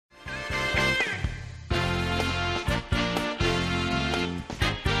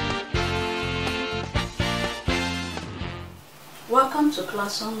Welcome to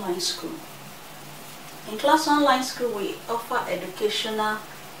Class Online School. In Class Online School, we offer educational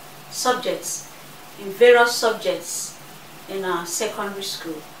subjects in various subjects in our secondary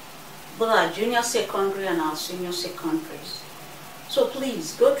school, both our junior secondary and our senior secondaries. So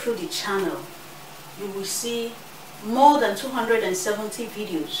please go through the channel. You will see more than 270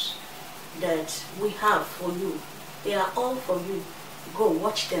 videos that we have for you. They are all for you. Go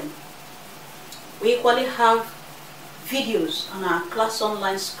watch them. We equally have videos on our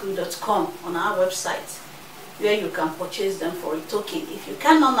classonlineschool.com on our website where you can purchase them for a token. If you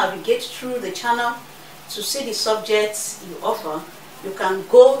cannot navigate through the channel to see the subjects you offer, you can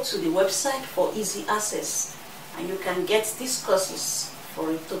go to the website for easy access and you can get these courses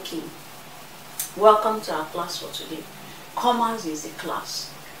for a token. Welcome to our class for today. Commerce is a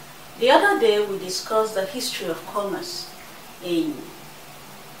class. The other day we discussed the history of commerce in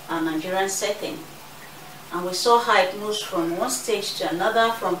a Nigerian setting, and we saw how it moves from one stage to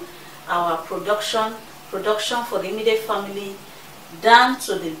another, from our production for the immediate family, down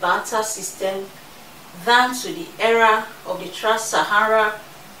to the barter system, down to the era of the trans-Sahara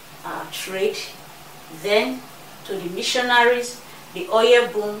trade, then to the missionaries, the oil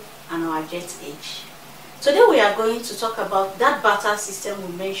boom, and our jet age. Today we are going to talk about that barter system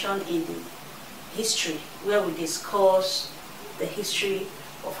we mentioned in the history, where we discuss the history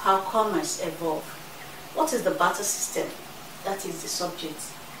of how commerce evolved. What is the barter system? That is the subject,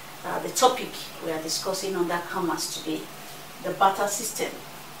 the topic we are discussing under commerce today. The barter system.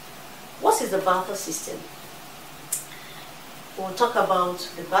 What is the barter system? We'll talk about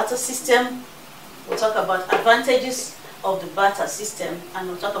the barter system. We'll talk about advantages of the barter system, and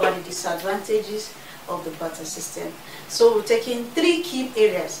we'll talk about the disadvantages of the barter system. So we're taking three key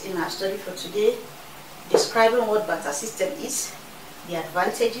areas in our study for today: describing what barter system is, the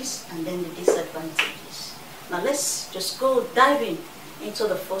advantages, and then the disadvantages. Now let's just go diving into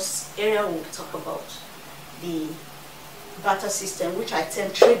the first area we'll talk about, the barter system, which I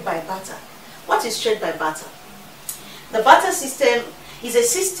term trade by barter. What is trade by barter? The barter system is a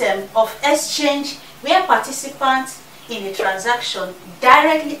system of exchange where participants in a transaction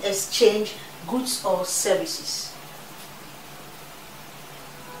directly exchange goods or services.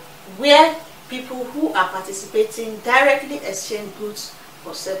 Where people who are participating directly exchange goods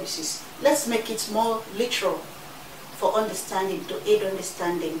or services. Let's make it more literal for understanding, to aid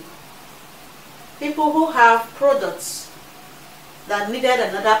understanding. People who have products that needed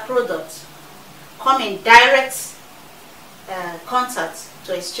another product come in direct contact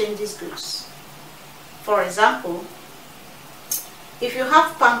to exchange these goods. For example, if you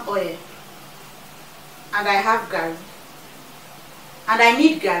have palm oil and I have garri, and I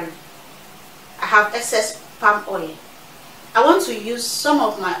need garri, I have excess palm oil. I want to use some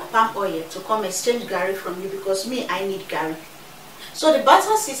of my palm oil to come exchange garri from you because me, I need garri. So the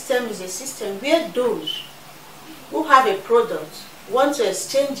barter system is a system where those who have a product want to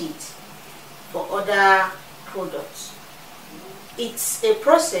exchange it for other products. It's a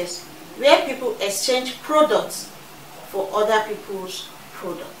process where people exchange products for other people's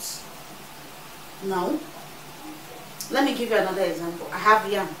products. Now, let me give you another example. I have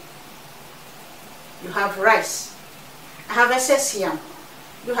yam. You have rice. I have excess yam.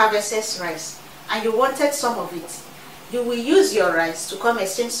 You have excess rice. And you wanted some of it. You will use your rice to come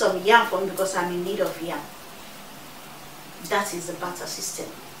exchange some yam for me because I'm in need of yam. That is the barter system.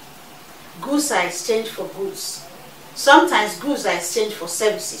 Goods are exchanged for goods. Sometimes goods are exchanged for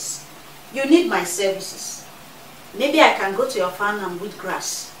services. You need my services. Maybe I can go to your farm and weed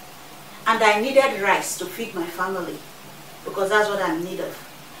grass. And I needed rice to feed my family because that's what I'm in need of.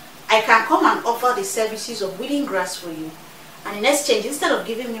 I can come and offer the services of weeding grass for you, and in exchange, instead of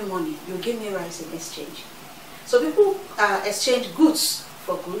giving me money, you give me rice in exchange. So people exchange goods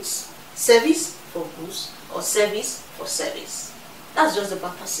for goods, service for goods, or service for service. That's just the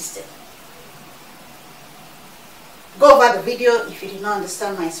barter system. Go over the video if you did not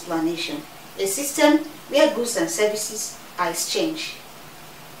understand my explanation. A system where goods and services are exchanged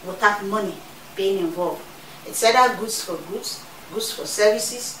without money being involved. It's either goods for goods, goods for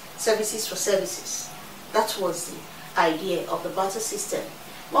services, services for services. That was the idea of the barter system.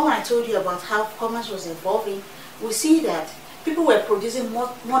 When I told you about how commerce was evolving, we see that people were producing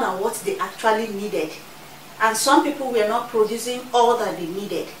more than what they actually needed. And some people were not producing all that they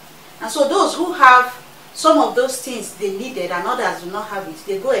needed. And so those who have some of those things they needed and others do not have it,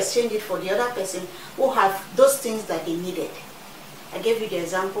 they go exchange it for the other person who have those things that they needed. I gave you the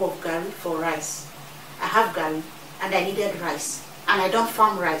example of garri for rice. I have garri and I needed rice, and I don't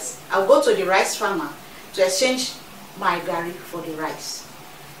farm rice. I'll go to the rice farmer to exchange my garri for the rice.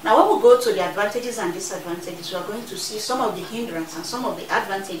 Now when we go to the advantages and disadvantages, we are going to see some of the hindrances and some of the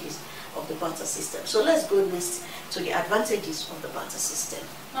advantages of the barter system. So let's go next to the advantages of the barter system.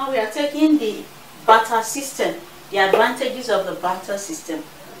 Now we are taking the barter system, the advantages of the barter system.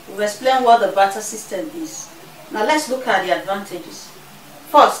 We've explained what the barter system is. Now let's look at the advantages.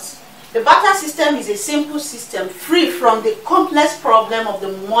 First, the barter system is a simple system free from the complex problem of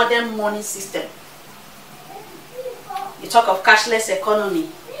the modern money system. You talk of cashless economy.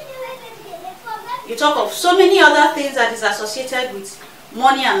 You talk of so many other things that is associated with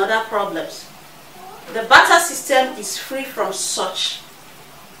money and other problems. The barter system is free from such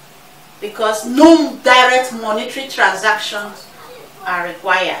because no direct monetary transactions are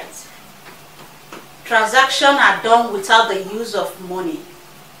required. Transactions are done without the use of money.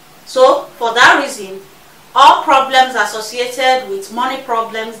 So, for that reason, all problems associated with money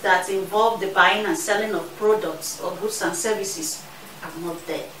problems that involve the buying and selling of products or goods and services are not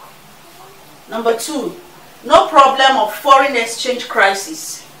there. Number two, no problem of foreign exchange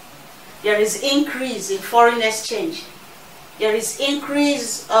crisis. There is increase in foreign exchange. There is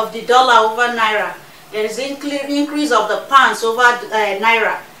increase of the dollar over naira. There is increase of the pounds over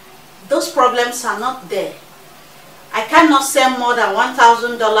naira. Those problems are not there. I cannot send more than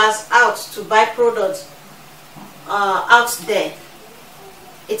 $1,000 out to buy products out there.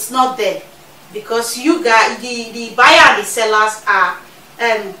 It's not there because you guys, the buyer and the sellers are,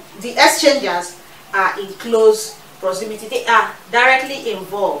 the exchangers are in close proximity. They are directly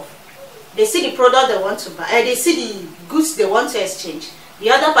involved. They see the product they want to buy. They see the goods they want to exchange. The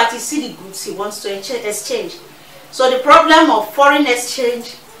other party see the goods he wants to exchange. So the problem of foreign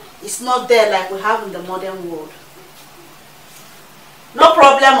exchange is not there like we have in the modern world. No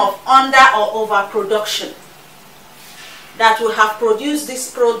problem of under or overproduction. That we have produced this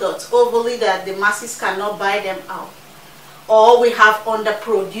product overly that the masses cannot buy them out. Or we have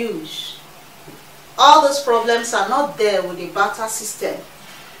underproduced. All those problems are not there with the barter system.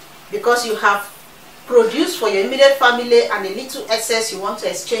 Because you have produced for your immediate family and a little excess you want to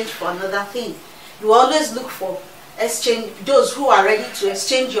exchange for another thing. You always look for exchange, those who are ready to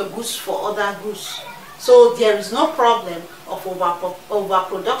exchange your goods for other goods. So there is no problem of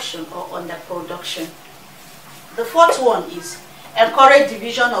overproduction or underproduction. The fourth one is encourage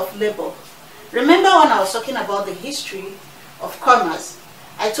division of labor. Remember when I was talking about the history of commerce,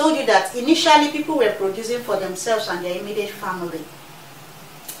 I told you that initially people were producing for themselves and their immediate family.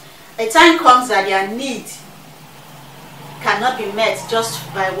 A time comes that their need cannot be met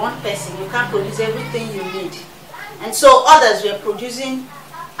just by one person. You can't produce everything you need. And so others were producing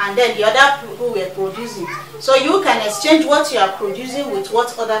and then the other people were producing. So you can exchange what you are producing with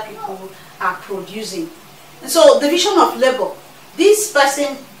what other people are producing. And so division of labor. This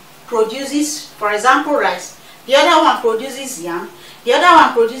person produces, for example, rice. The other one produces yam. The other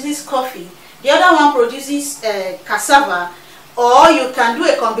one produces coffee. The other one produces cassava. Or you can do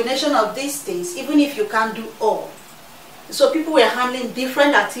a combination of these things, even if you can't do all. So people were handling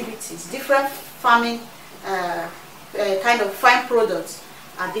different activities, different farming, kind of fine products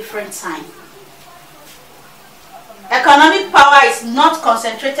at different times. Economic power is not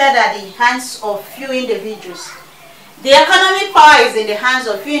concentrated at the hands of few individuals. The economic power is in the hands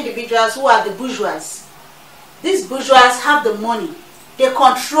of few individuals who are the bourgeois. These bourgeois have the money. They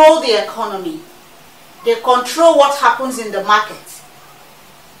control the economy. They control what happens in the market.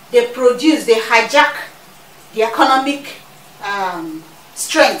 They produce, they hijack the economic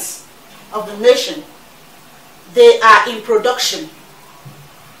strength of the nation. They are in production.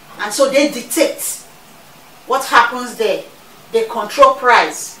 And so they dictate what happens there. They control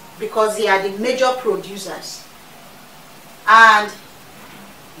price because they are the major producers. And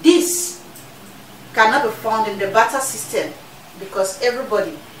this cannot be found in the barter system because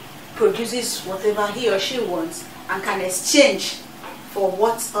everybody produces whatever he or she wants and can exchange for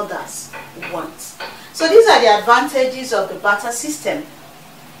what others want. So these are the advantages of the barter system.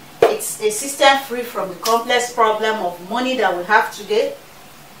 It's a system free from the complex problem of money that we have today.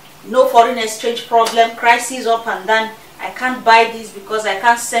 No foreign exchange problem, crisis up and down. I can't buy this because I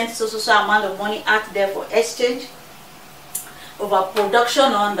can't send so amount of money out there for exchange.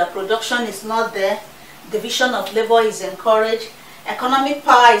 Overproduction or underproduction is not there. Division of labor is encouraged. Economic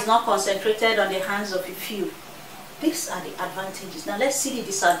power is not concentrated on the hands of a few. These are the advantages. Now let's see the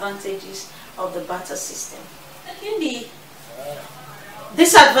disadvantages of the barter system. In the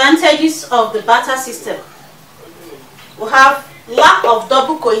disadvantages of the barter system, we have lack of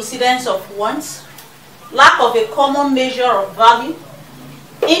double coincidence of wants, lack of a common measure of value,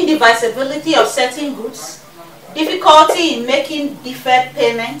 indivisibility of certain goods, difficulty in making deferred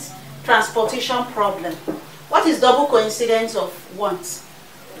payments, transportation problem. What is double coincidence of wants?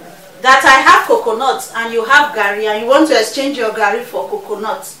 that I have coconut and you have gari and you want to exchange your gari for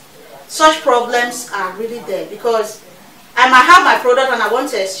coconut, such problems are really there, because I might have my product and I want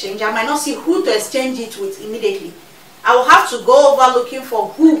to exchange. I might not see who to exchange it with immediately. I will have to go over looking for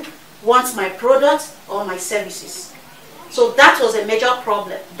who wants my product or my services. So that was a major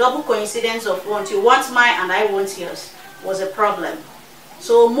problem. Double coincidence of want. You want mine and I want yours was a problem.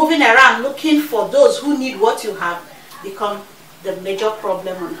 So moving around looking for those who need what you have become the major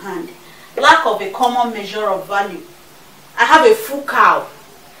problem on hand. Lack of a common measure of value. I have a full cow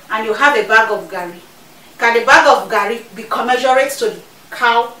and you have a bag of gari. Can the bag of gari be commensurate to the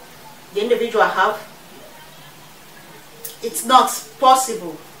cow the individual have? It's not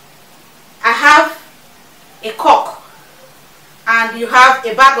possible. I have a cock and you have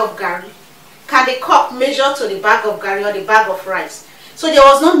a bag of gari. Can the cock measure to the bag of gari or the bag of rice? So there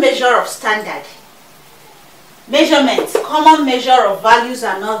was no measure of standard. Measurements, common measure of values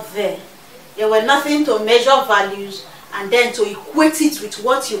are not there. There were nothing to measure values and then to equate it with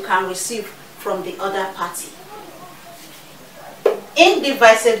what you can receive from the other party.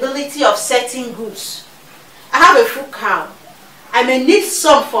 Indivisibility of certain goods. I have a full cow. I may need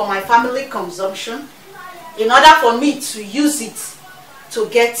some for my family consumption in order for me to use it to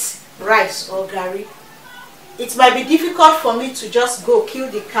get rice or gari. It might be difficult for me to just go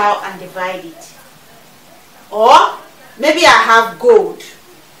kill the cow and divide it. Or maybe I have gold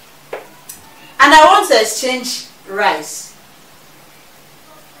and I want to exchange rice.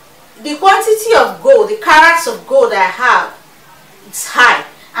 The quantity of gold, the carats of gold I have, it's high,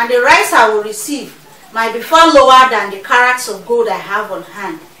 and the rice I will receive might be far lower than the carats of gold I have on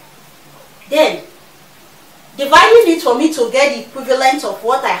hand. Then, dividing it for me to get the equivalent of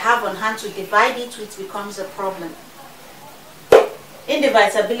what I have on hand to divide it with becomes a problem.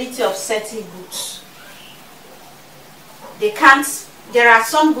 Indivisibility of certain goods. There are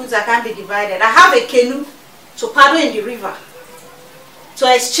some goods that can't be divided. I have a canoe to paddle in the river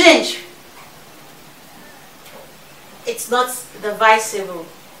to exchange. It's not divisible.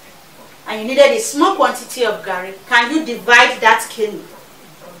 And you needed a small quantity of gari. Can you divide that canoe?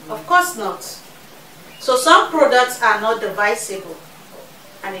 Of course not. So some products are not divisible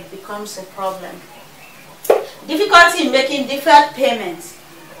and it becomes a problem. Difficulty in making deferred payments.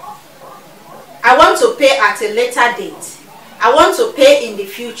 I want to pay at a later date. I want to pay in the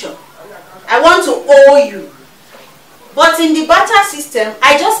future. I want to owe you. But in the barter system,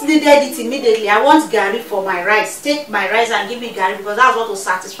 I just needed it immediately. I want gari for my rice. Take my rice and give me gari because that's what will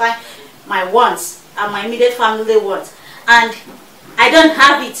satisfy my wants and my immediate family wants. And I don't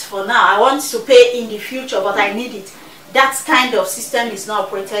have it for now. I want to pay in the future, but I need it. That kind of system is not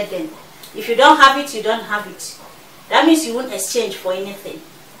operated then. If you don't have it, you don't have it. That means you won't exchange for anything.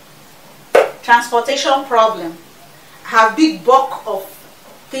 Transportation problem. I have big bulk of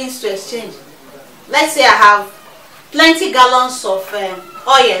things to exchange. Let's say I have plenty gallons of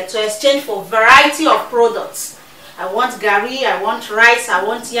oil to exchange for variety of products. I want gari, I want rice, I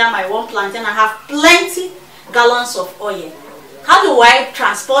want yam, I want plantain. I have plenty gallons of oil. How do I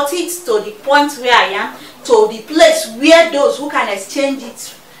transport it to the point where I am, to the place where those who can exchange it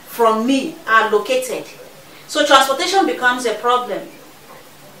from me are located? So transportation becomes a problem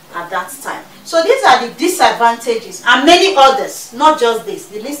at that time. So these are the disadvantages and many others, not just this.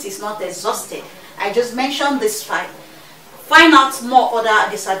 The list is not exhausted. I just mentioned this five. Find out more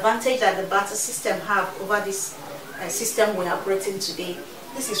other disadvantages that the barter system have over this system we are operating today.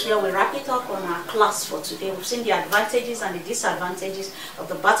 This is where we wrap it up on our class for today. We've seen the advantages and the disadvantages of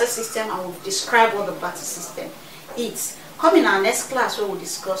the barter system, and we've described what the barter system is. Come in our next class where we'll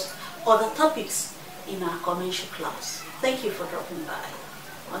discuss other topics in our commercial class. Thank you for dropping by.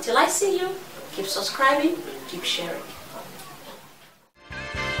 Until I see you, keep subscribing, keep sharing.